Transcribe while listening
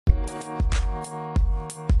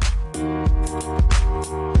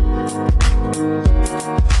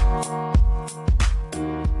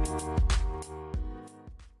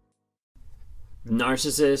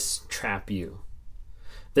Narcissists trap you.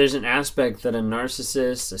 There's an aspect that a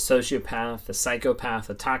narcissist, a sociopath, a psychopath,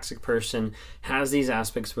 a toxic person has these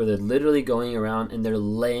aspects where they're literally going around and they're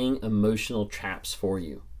laying emotional traps for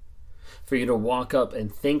you. For you to walk up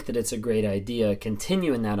and think that it's a great idea,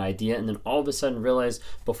 continue in that idea, and then all of a sudden realize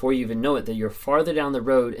before you even know it that you're farther down the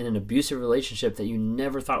road in an abusive relationship that you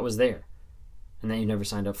never thought was there and that you never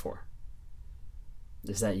signed up for.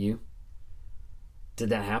 Is that you? Did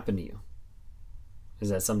that happen to you? Is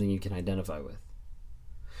that something you can identify with?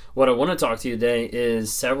 What I want to talk to you today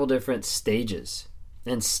is several different stages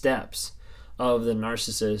and steps of the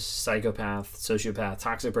narcissist, psychopath, sociopath,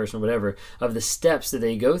 toxic person, whatever, of the steps that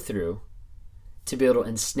they go through to be able to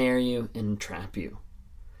ensnare you and trap you.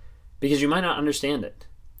 Because you might not understand it.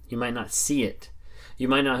 You might not see it. You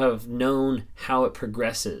might not have known how it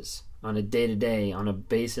progresses on a day-to-day, on a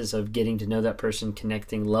basis of getting to know that person,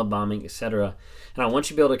 connecting, love bombing, etc. And I want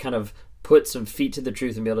you to be able to kind of put some feet to the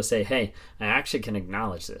truth and be able to say, hey, I actually can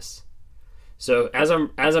acknowledge this. So as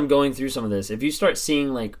I'm going through some of this, if you start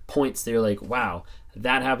seeing like points that you're like, wow,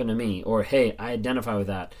 that happened to me, or hey, I identify with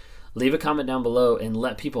that, leave a comment down below and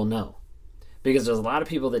let people know. Because there's a lot of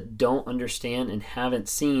people that don't understand and haven't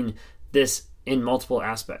seen this in multiple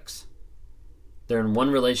aspects. They're in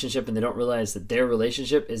one relationship and they don't realize that their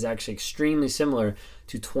relationship is actually extremely similar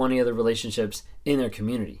to 20 other relationships in their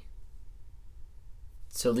community.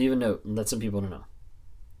 So leave a note and let some people know.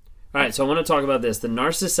 All right, so I want to talk about this. The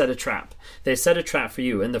narcissist set a trap. They set a trap for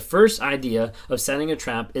you. And the first idea of setting a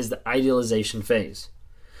trap is the idealization phase.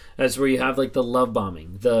 That's where you have like the love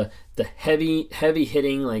bombing, the heavy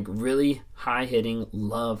hitting, like really high hitting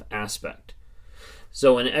love aspect.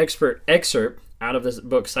 So an excerpt out of this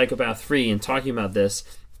book, Psychopath Free, and talking about this,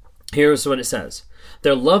 here's what it says.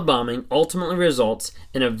 Their love bombing ultimately results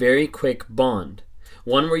in a very quick bond.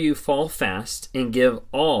 One where you fall fast and give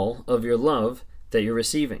all of your love that you're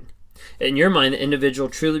receiving. In your mind, the individual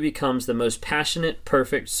truly becomes the most passionate,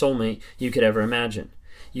 perfect soulmate you could ever imagine.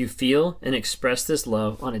 You feel and express this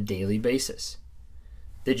love on a daily basis.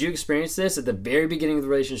 Did you experience this at the very beginning of the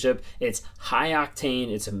relationship? It's high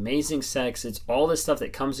octane, it's amazing sex, it's all this stuff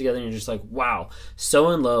that comes together and you're just like, wow, so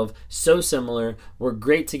in love, so similar, we're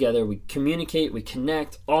great together, we communicate, we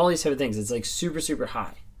connect, all these type of things. It's like super, super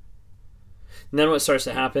high. And then what starts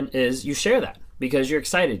to happen is you share that because you're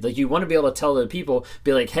excited. Like you want to be able to tell other people,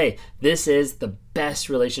 be like, hey, this is the best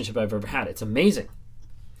relationship I've ever had. It's amazing.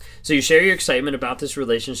 So you share your excitement about this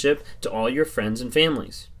relationship to all your friends and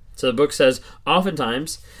families. So the book says,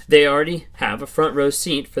 oftentimes they already have a front row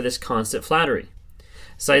seat for this constant flattery.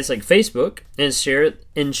 Sites like Facebook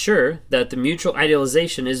ensure that the mutual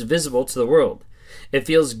idealization is visible to the world. It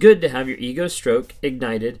feels good to have your ego stroke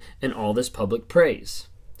ignited in all this public praise.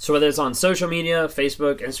 So whether it's on social media,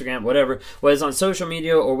 Facebook, Instagram, whatever, whether it's on social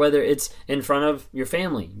media or whether it's in front of your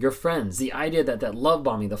family, your friends, the idea that love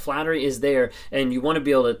bombing, the flattery is there and you want to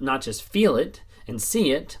be able to not just feel it and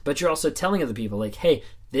see it, but you're also telling other people like, hey,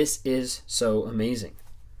 this is so amazing.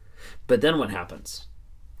 But then what happens?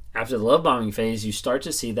 After the love bombing phase, you start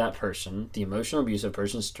to see that person, the emotional abusive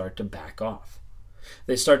person, start to back off.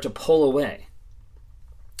 They start to pull away.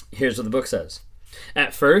 Here's what the book says.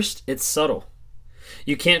 At first, it's subtle.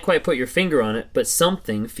 You can't quite put your finger on it, but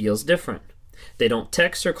something feels different. They don't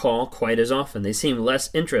text or call quite as often. They seem less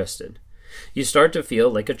interested. You start to feel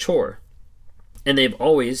like a chore. And they're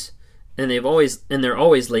always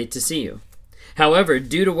late to see you. However,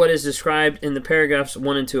 due to what is described in the paragraphs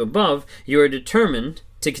 1 and 2 above, you are determined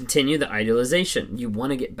to continue the idealization. You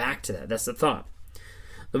want to get back to that. That's the thought.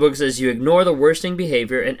 The book says you ignore the worsening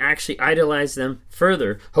behavior and actually idolize them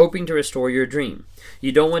further, hoping to restore your dream.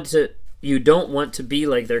 You don't want to be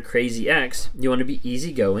like their crazy ex. You want to be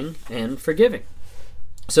easygoing and forgiving.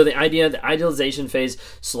 So the idealization phase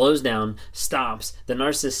slows down, stops, the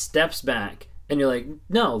narcissist steps back, and you're like,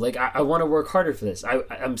 no, like I want to work harder for this.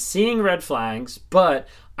 I'm seeing red flags, but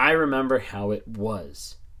I remember how it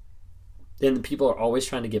was. And the people are always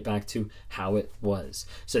trying to get back to how it was.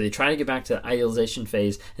 So they try to get back to the idealization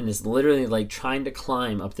phase, and it's literally like trying to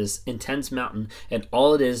climb up this intense mountain, and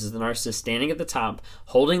all it is the narcissist standing at the top,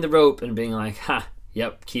 holding the rope and being like,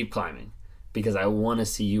 yep, keep climbing, because I want to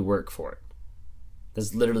see you work for it.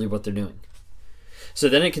 That's literally what they're doing. So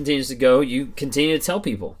then it continues to go, you continue to tell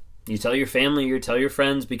people. You tell your family, you tell your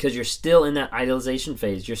friends, because you're still in that idealization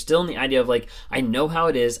phase. You're still in the idea of like, I know how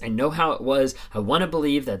it is. I know how it was. I want to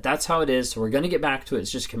believe that that's how it is. So we're going to get back to it.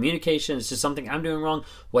 It's just communication. It's just something I'm doing wrong,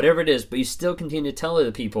 whatever it is. But you still continue to tell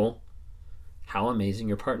other people how amazing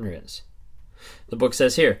your partner is. The book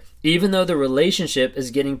says here, even though the relationship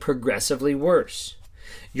is getting progressively worse,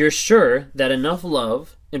 you're sure that enough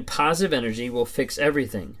love and positive energy will fix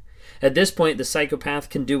everything. At this point, the psychopath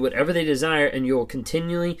can do whatever they desire, and you will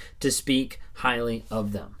continually to speak highly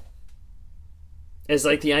of them. It's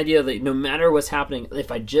like the idea that no matter what's happening,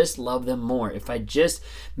 if I just love them more, if I just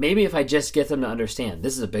get them to understand,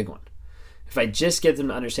 this is a big one. If I just get them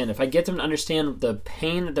to understand, if I get them to understand the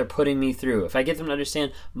pain that they're putting me through, if I get them to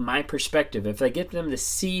understand my perspective, if I get them to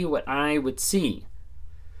see what I would see.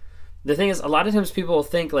 The thing is, a lot of times people will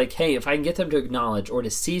think like, hey, if I can get them to acknowledge or to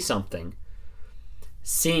see something,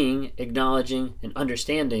 seeing, acknowledging, and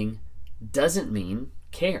understanding doesn't mean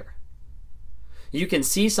care. You can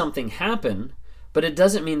see something happen, but it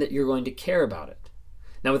doesn't mean that you're going to care about it.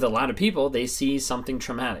 Now, with a lot of people, they see something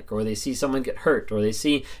traumatic, or they see someone get hurt, or they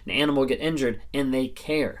see an animal get injured, and they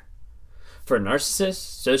care. For a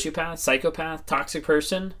narcissist, sociopath, psychopath, toxic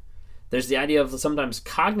person, there's the idea of sometimes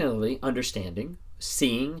cognitively understanding,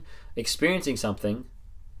 seeing, experiencing something,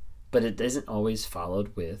 but it isn't always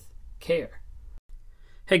followed with care.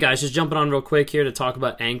 Hey guys, just jumping on real quick here to talk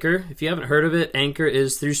about Anchor. If you haven't heard of it, Anchor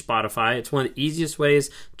is through Spotify. It's one of the easiest ways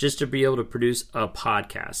just to be able to produce a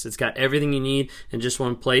podcast. It's got everything you need in just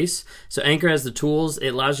one place. So Anchor has the tools. It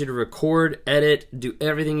allows you to record, edit, do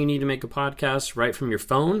everything you need to make a podcast right from your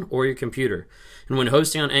phone or your computer. And when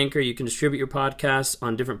hosting on Anchor, you can distribute your podcasts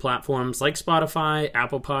on different platforms like Spotify,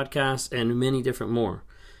 Apple Podcasts, and many different more.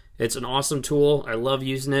 It's an awesome tool. I love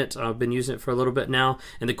using it. I've been using it for a little bit now.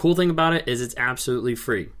 And the cool thing about it is it's absolutely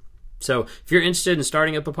free. So if you're interested in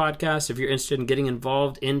starting up a podcast, if you're interested in getting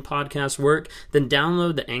involved in podcast work, then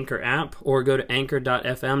download the Anchor app or go to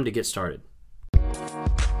anchor.fm to get started.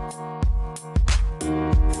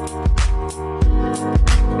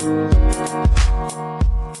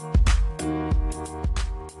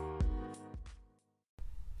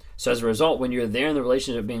 So as a result, when you're there in the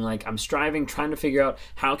relationship being like, I'm striving, trying to figure out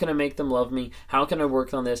how can I make them love me? How can I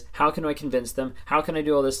work on this? How can I convince them? How can I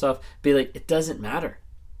do all this stuff? Be like, it doesn't matter.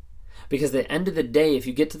 Because at the end of the day, if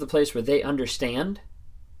you get to the place where they understand,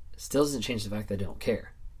 it still doesn't change the fact that they don't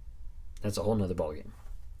care. That's a whole nother ballgame.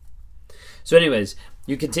 So anyways,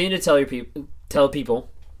 you continue to tell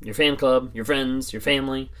people, your fan club, your friends, your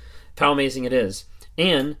family, how amazing it is.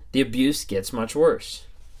 And the abuse gets much worse.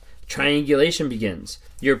 Triangulation begins.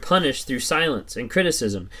 You're punished through silence and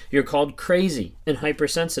criticism. You're called crazy and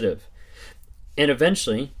hypersensitive. And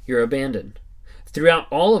eventually, you're abandoned. Throughout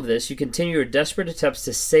all of this, you continue your desperate attempts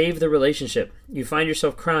to save the relationship. You find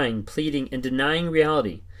yourself crying, pleading, and denying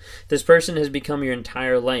reality. This person has become your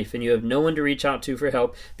entire life, and you have no one to reach out to for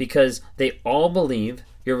help because they all believe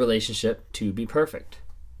your relationship to be perfect.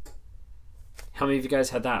 How many of you guys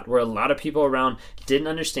had that? Where a lot of people around didn't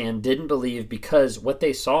understand, didn't believe because what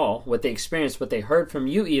they saw, what they experienced, what they heard from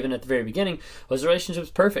you even at the very beginning was the relationship's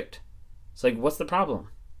perfect. It's like, what's the problem?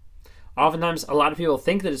 Oftentimes, a lot of people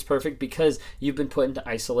think that it's perfect because you've been put into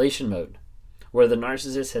isolation mode, where the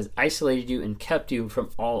narcissist has isolated you and kept you from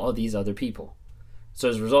all of these other people. So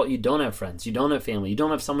as a result, you don't have friends, you don't have family, you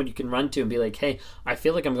don't have someone you can run to and be like, hey, I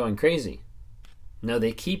feel like I'm going crazy. No,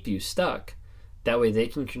 they keep you stuck. That way they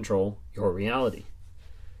can control your reality.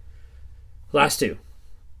 Last two.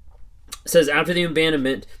 It says, after the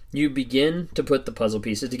abandonment, you begin to put the puzzle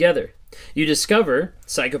pieces together. You discover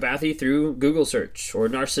psychopathy through Google search or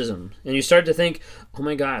narcissism, and you start to think, oh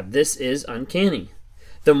my God, this is uncanny.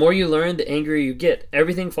 The more you learn, the angrier you get.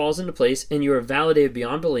 Everything falls into place, and you are validated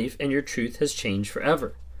beyond belief, and your truth has changed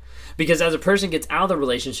forever. Because as a person gets out of the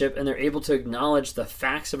relationship and they're able to acknowledge the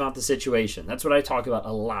facts about the situation, that's what I talk about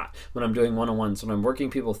a lot when I'm doing one-on-ones, when I'm working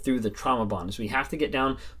people through the trauma bond, is we have to get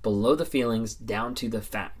down below the feelings, down to the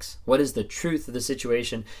facts. What is the truth of the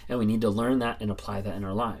situation? And we need to learn that and apply that in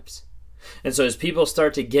our lives. And so as people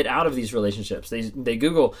start to get out of these relationships, they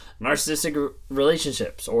Google narcissistic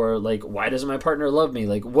relationships, or like, why doesn't my partner love me?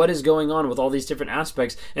 Like, what is going on with all these different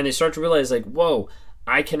aspects? And they start to realize like, whoa,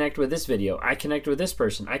 I connect with this video, I connect with this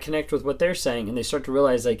person, I connect with what they're saying, and they start to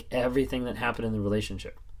realize like everything that happened in the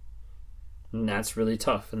relationship. And that's really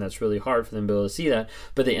tough, and that's really hard for them to be able to see that,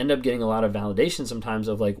 but they end up getting a lot of validation sometimes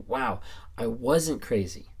of like, wow, I wasn't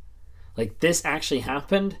crazy. Like, this actually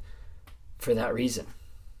happened for that reason,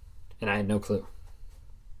 and I had no clue.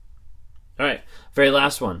 All right, very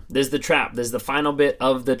last one. This is the trap. This is the final bit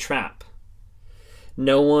of the trap.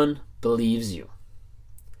 No one believes you.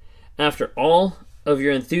 After all of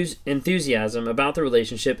your enthusiasm about the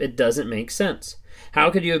relationship, it doesn't make sense.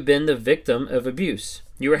 How could you have been the victim of abuse?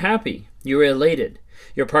 You were happy. You were elated.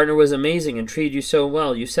 Your partner was amazing and treated you so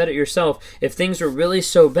well. You said it yourself. If things were really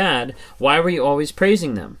so bad, why were you always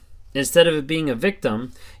praising them? Instead of being a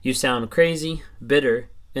victim, you sound crazy, bitter,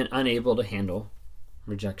 and unable to handle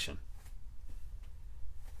rejection.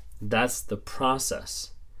 That's the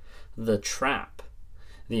process, the trap,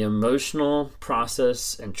 the emotional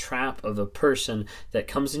process and trap of a person that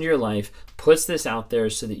comes into your life, puts this out there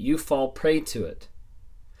so that you fall prey to it.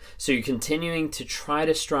 So you're continuing to try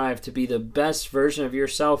to strive to be the best version of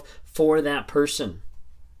yourself for that person.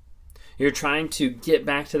 You're trying to get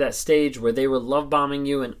back to that stage where they were love bombing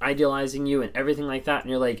you and idealizing you and everything like that.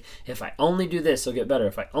 And you're like, if I only do this, it'll get better.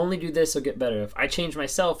 If I only do this, it'll get better. If I change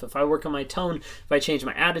myself, if I work on my tone, if I change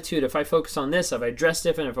my attitude, if I focus on this, if I dress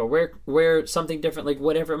different, if I wear something different, like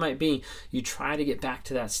whatever it might be, you try to get back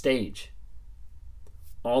to that stage.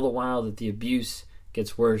 All the while that the abuse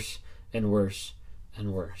gets worse and worse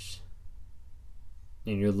and worse.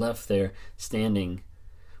 And you're left there standing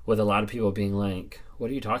with a lot of people being like, what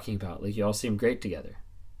are you talking about? Like, you all seem great together.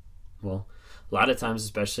 Well, a lot of times,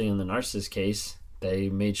 especially in the narcissist case, they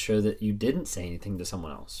made sure that you didn't say anything to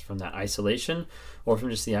someone else, from that isolation or from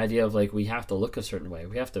just the idea of like, we have to look a certain way,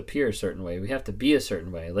 we have to appear a certain way, we have to be a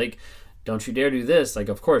certain way. Like, don't you dare do this. Like,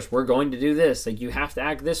 of course, we're going to do this. Like, you have to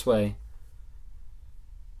act this way.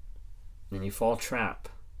 And you fall trap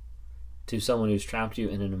to someone who's trapped you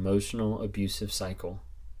in an emotional, abusive cycle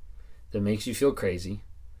that makes you feel crazy,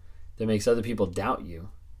 that makes other people doubt you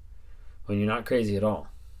when you're not crazy at all.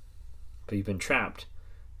 But you've been trapped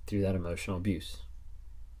through that emotional abuse.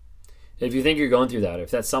 If you think you're going through that, if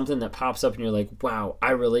that's something that pops up and you're like, wow,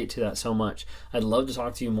 I relate to that so much, I'd love to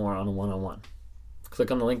talk to you more on a one-on-one. Click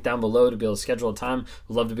on the link down below to be able to schedule a time.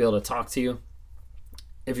 We'd love to be able to talk to you.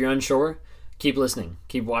 If you're unsure, keep listening,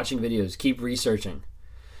 keep watching videos, keep researching.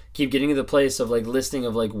 Keep getting to the place of like listing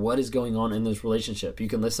of like what is going on in this relationship. You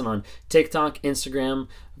can listen on TikTok, Instagram,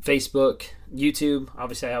 Facebook, YouTube.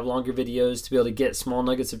 Obviously, I have longer videos to be able to get small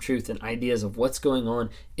nuggets of truth and ideas of what's going on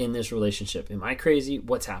in this relationship. Am I crazy?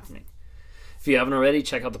 What's happening? If you haven't already,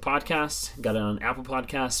 check out the podcast. Got it on Apple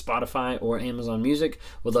Podcasts, Spotify, or Amazon Music.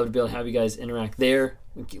 Would love to be able to have you guys interact there.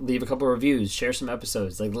 Leave a couple of reviews, share some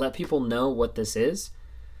episodes. Like, let people know what this is,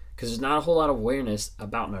 because there's not a whole lot of awareness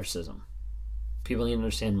about narcissism. People need to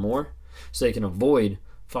understand more so they can avoid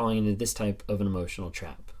falling into this type of an emotional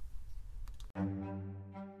trap.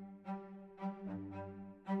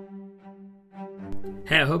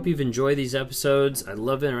 Hey, I hope you've enjoyed these episodes. I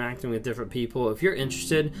love interacting with different people. If you're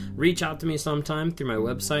interested, reach out to me sometime through my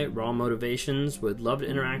website, Raw Motivations. Would love to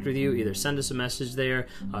interact with you. Either send us a message there,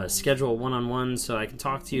 schedule a one-on-one so I can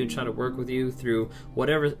talk to you, try to work with you through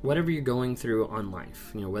whatever you're going through on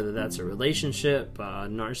life. You know, whether that's a relationship,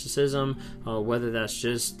 narcissism, whether that's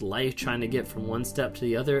just life, trying to get from one step to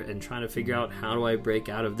the other and trying to figure out how do I break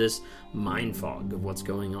out of this mind fog of what's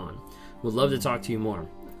going on. Would love to talk to you more.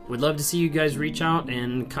 We'd love to see you guys reach out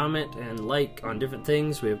and comment and like on different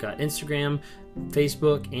things. We've got Instagram,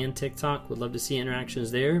 Facebook, and TikTok. Would love to see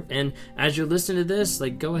interactions there. And as you're listening to this,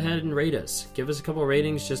 like, go ahead and rate us. Give us a couple of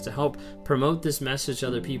ratings just to help promote this message to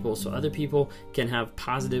other people so other people can have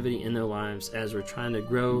positivity in their lives as we're trying to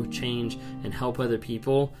grow, change, and help other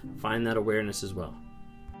people find that awareness as well.